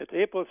 It's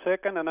April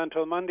 2nd, and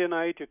until Monday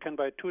night, you can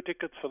buy 2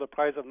 tickets for the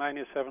price of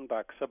 $97.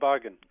 A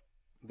bargain.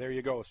 There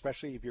you go.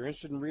 Especially if you're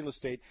interested in real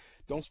estate,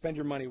 don't spend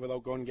your money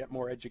without going and get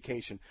more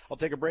education. I'll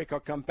take a break. I'll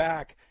come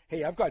back.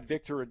 Hey, I've got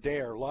Victor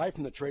Adair live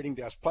from the trading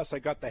desk. Plus, I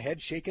got the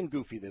head shaking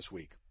Goofy this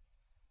week.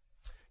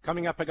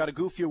 Coming up, I got a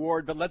Goofy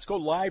Award, but let's go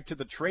live to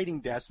the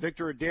trading desk.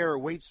 Victor Adair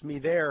awaits me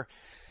there.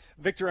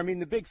 Victor, I mean,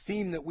 the big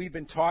theme that we've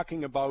been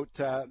talking about,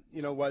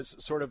 was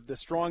sort of the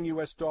strong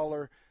U.S.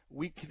 dollar,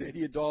 weak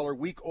Canadian dollar,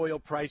 weak oil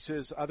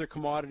prices, other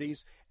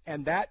commodities,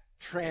 and that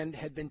trend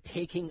had been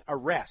taking a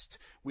rest.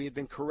 We had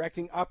been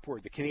correcting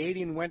upward. The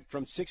Canadian went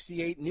from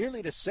 68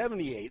 nearly to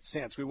 78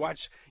 cents. We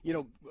watched,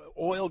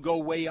 oil go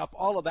way up,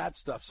 all of that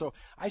stuff. So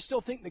I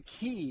still think the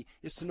key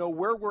is to know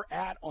where we're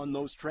at on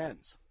those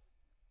trends.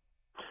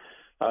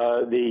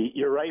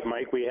 You're right,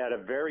 Mike. We had a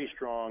very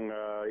strong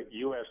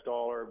U.S.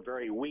 dollar,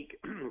 very weak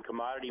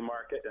commodity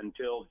market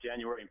until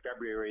January and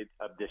February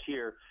of this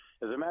year.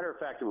 As a matter of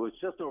fact, it was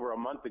just over a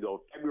month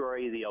ago,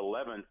 February the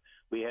 11th,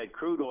 we had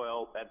crude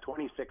oil at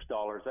 $26.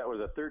 That was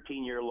a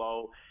 13-year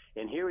low.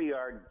 And here we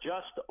are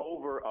just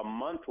over a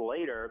month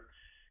later,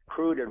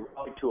 crude had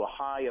rallied to a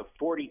high of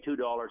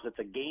 $42. That's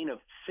a gain of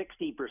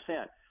 60%.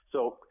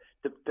 So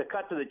to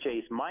cut to the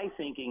chase, my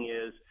thinking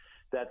is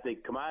that the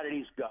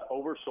commodities got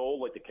oversold,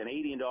 like the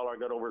Canadian dollar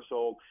got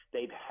oversold.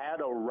 They've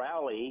had a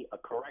rally, a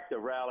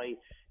corrective rally,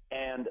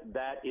 and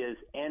that is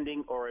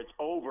ending or it's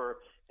over,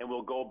 and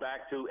we'll go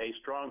back to a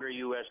stronger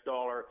U.S.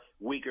 dollar,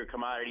 weaker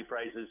commodity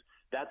prices.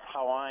 That's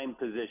how I'm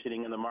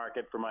positioning in the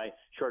market for my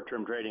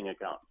short-term trading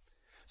account.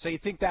 So you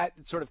think that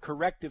sort of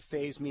corrective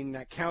phase, meaning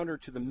that counter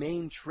to the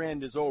main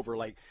trend, is over?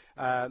 Like,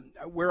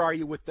 where are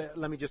you with the,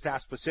 let me just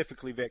ask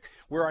specifically, Vic,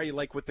 where are you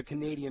like with the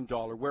Canadian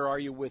dollar? Where are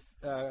you with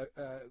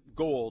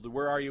gold?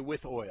 Where are you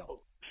with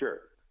oil? Sure.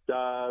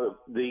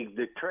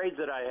 The trades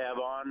that I have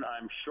on,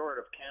 I'm short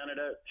of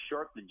Canada,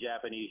 short the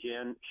Japanese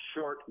yen,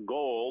 short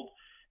gold,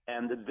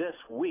 and this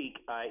week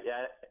I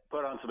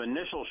put on some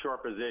initial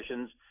short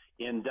positions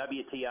in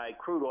WTI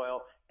crude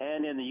oil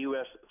and in the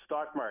U.S.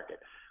 stock market.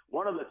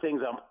 One of the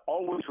things I'm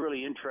always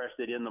really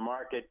interested in the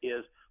market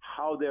is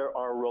how there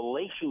are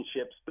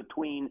relationships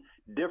between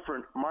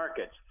different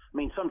markets. I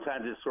mean,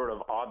 sometimes it's sort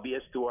of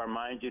obvious to our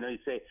minds. You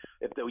say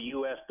if the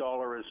U.S.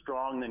 dollar is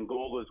strong, then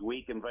gold is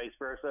weak and vice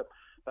versa.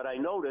 But I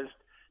noticed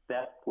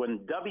that when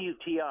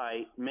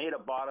WTI made a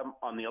bottom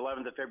on the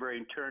 11th of February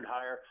and turned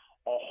higher,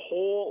 a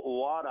whole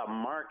lot of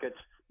markets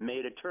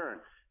made a turn.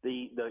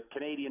 The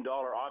Canadian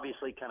dollar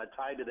obviously kind of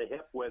tied to the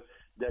hip with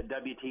the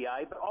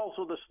WTI, but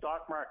also the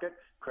stock market,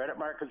 credit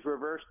markets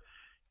reversed.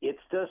 It's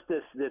just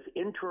this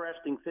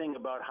interesting thing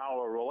about how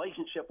a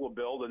relationship will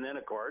build, and then,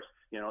 of course,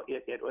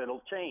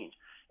 it'll change.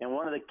 And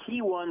one of the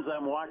key ones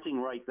I'm watching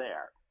right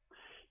there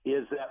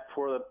is that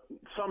for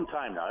some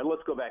time now,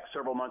 let's go back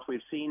several months, we've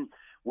seen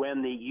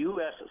when the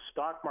U.S.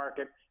 stock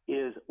market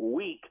is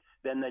weak,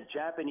 then the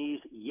Japanese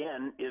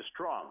yen is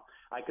strong.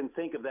 I can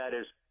think of that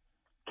as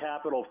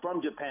capital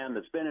from Japan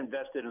that's been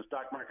invested in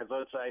stock markets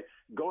outside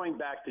going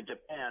back to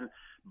Japan.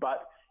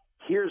 But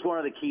here's one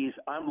of the keys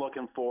I'm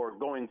looking for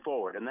going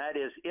forward, and that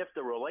is if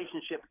the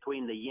relationship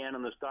between the yen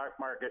and the stock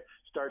market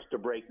starts to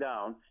break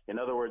down. In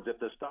other words, if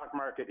the stock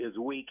market is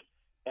weak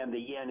and the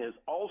yen is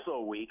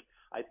also weak,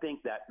 I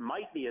think that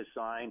might be a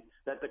sign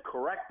that the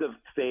corrective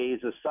phase,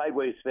 the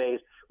sideways phase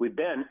we've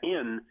been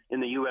in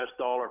the U.S.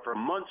 dollar for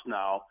months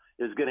now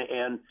is going to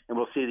end, and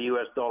we'll see the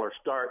U.S. dollar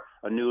start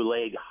a new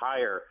leg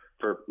higher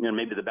for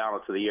maybe the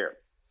balance of the year.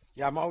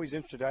 Yeah, I'm always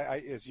interested.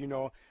 As you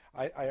know,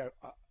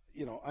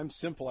 I'm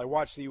simple. I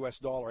watch the U.S.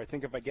 dollar. I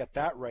think if I get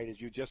that right,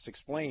 as you just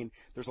explained,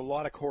 there's a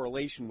lot of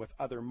correlation with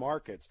other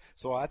markets.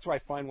 So that's why I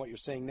find what you're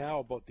saying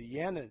now about the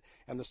yen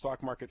and the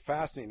stock market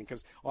fascinating,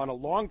 because on a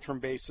long-term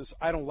basis,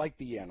 I don't like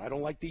the yen. I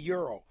don't like the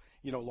euro,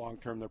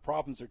 long-term. Their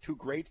problems are too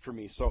great for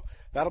me. So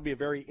that'll be a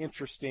very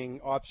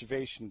interesting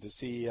observation to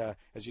see.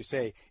 As you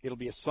say, it'll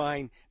be a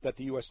sign that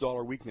the U.S.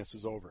 dollar weakness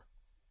is over.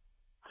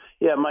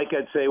 Yeah, Mike,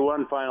 I'd say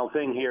one final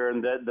thing here,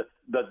 and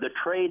the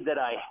trade that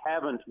I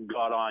haven't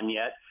got on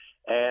yet,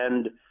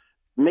 and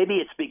maybe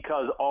it's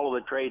because all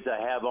of the trades I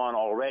have on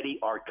already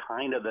are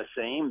kind of the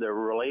same. They're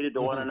related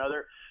to one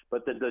another.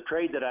 But the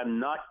trade that I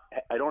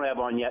don't have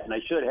on yet, and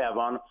I should have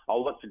on,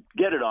 I'll look to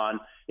get it on,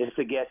 is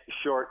to get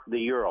short the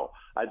euro.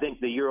 I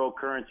think the euro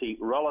currency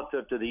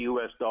relative to the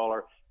U.S.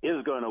 dollar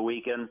is going to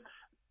weaken.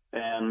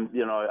 And,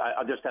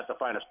 I'll just have to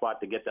find a spot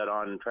to get that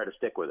on and try to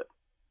stick with it.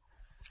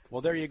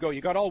 Well, there you go.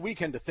 You got all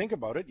weekend to think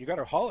about it. You got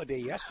a holiday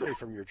yesterday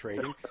from your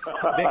trading.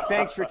 Vic,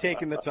 thanks for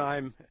taking the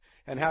time,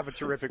 and have a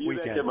terrific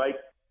weekend. You betcha, Mike.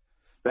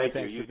 Thank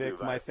Thanks you. to Vic.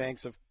 Too, my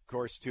thanks, of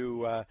course,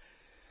 to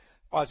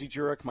Ozzie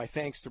Jurek. My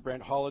thanks to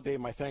Brent Holliday.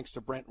 My thanks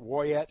to Brent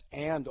Woyett,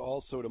 and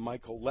also to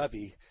Michael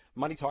Levy.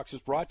 Money Talks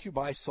is brought to you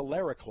by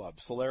Solera Club.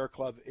 Solera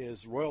Club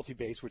is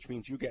royalty-based, which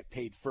means you get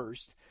paid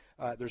first.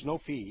 There's no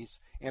fees,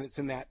 and it's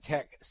in that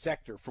tech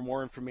sector. For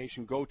more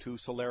information, go to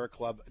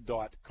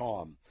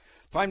soleraclub.com.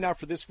 Time now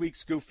for this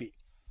week's Goofy.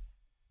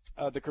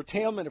 The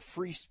curtailment of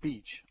free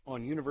speech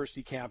on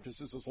university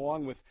campuses,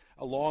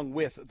 along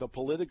with the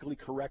politically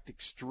correct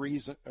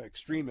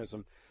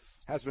extremism,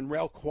 has been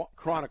well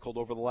chronicled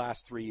over the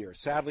last 3 years.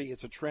 Sadly,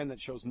 it's a trend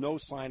that shows no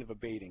sign of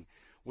abating.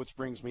 which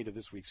brings me to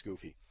this week's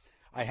Goofy.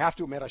 I have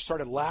to admit, I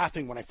started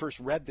laughing when I first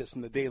read this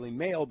in the Daily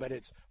Mail, but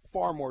it's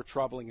far more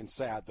troubling and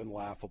sad than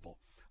laughable.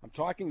 I'm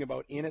talking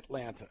about in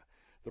Atlanta.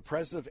 The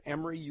president of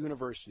Emory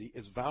University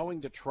is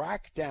vowing to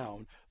track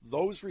down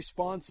those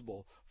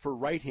responsible for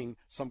writing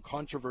some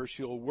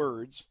controversial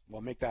words,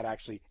 well, make that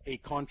actually a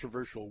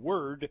controversial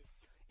word,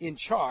 in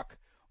chalk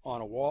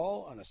on a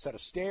wall, on a set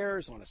of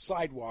stairs, on a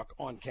sidewalk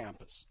on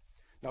campus.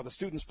 Now, the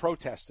students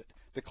protested,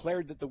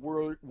 declared that the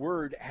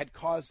word had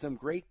caused them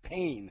great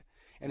pain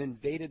and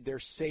invaded their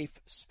safe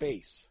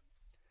space.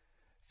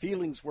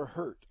 Feelings were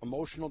hurt,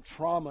 emotional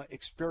trauma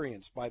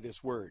experienced by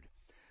this word.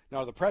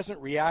 Now, the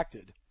president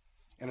reacted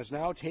and is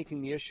now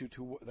taking the issue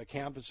to the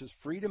campus's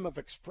Freedom of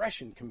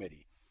Expression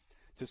Committee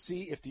to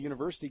see if the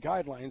university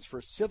guidelines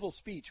for civil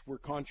speech were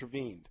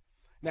contravened.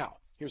 Now,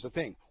 here's the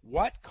thing.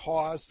 What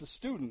caused the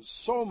students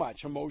so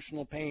much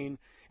emotional pain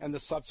and the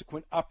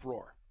subsequent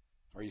uproar?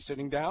 Are you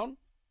sitting down?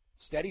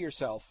 Steady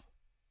yourself.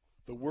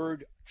 The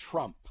word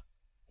Trump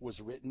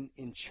was written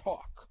in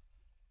chalk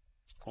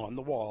on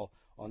the wall,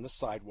 on the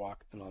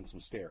sidewalk, and on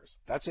some stairs.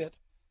 That's it.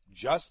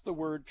 Just the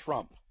word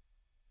Trump.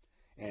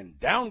 And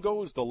down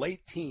goes the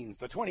late teens,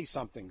 the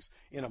 20-somethings,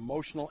 in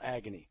emotional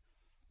agony.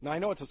 Now, I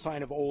know it's a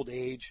sign of old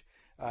age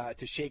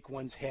to shake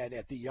one's head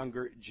at the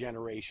younger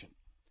generation.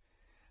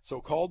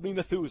 So called me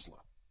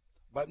Methuselah.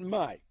 But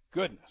my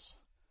goodness,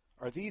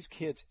 are these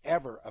kids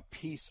ever a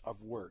piece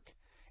of work?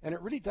 And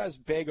it really does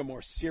beg a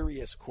more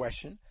serious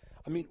question.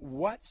 I mean,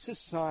 what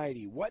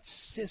society, what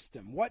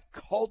system, what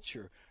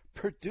culture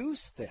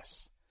produced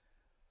this?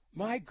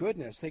 My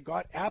goodness, they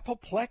got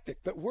apoplectic,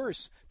 but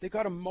worse, they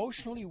got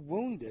emotionally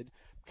wounded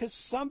because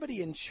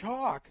somebody in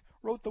chalk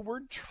wrote the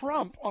word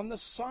Trump on the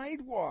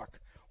sidewalk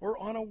or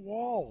on a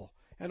wall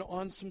and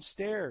on some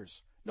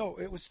stairs. No,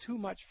 it was too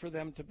much for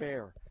them to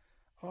bear.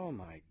 Oh,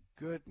 my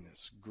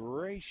goodness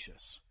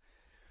gracious.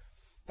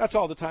 That's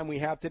all the time we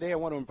have today. I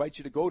want to invite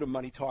you to go to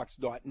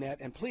moneytalks.net.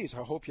 And please,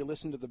 I hope you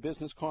listen to the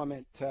business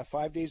comment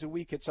 5 days a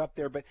week. It's up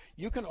there. But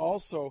you can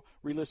also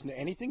re-listen to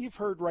anything you've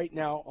heard right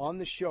now on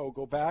the show.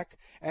 Go back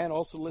and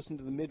also listen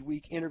to the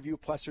midweek interview.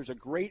 Plus, there's a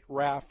great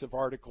raft of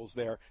articles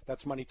there.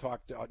 That's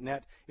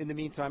moneytalk.net. In the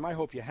meantime, I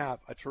hope you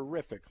have a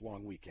terrific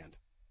long weekend.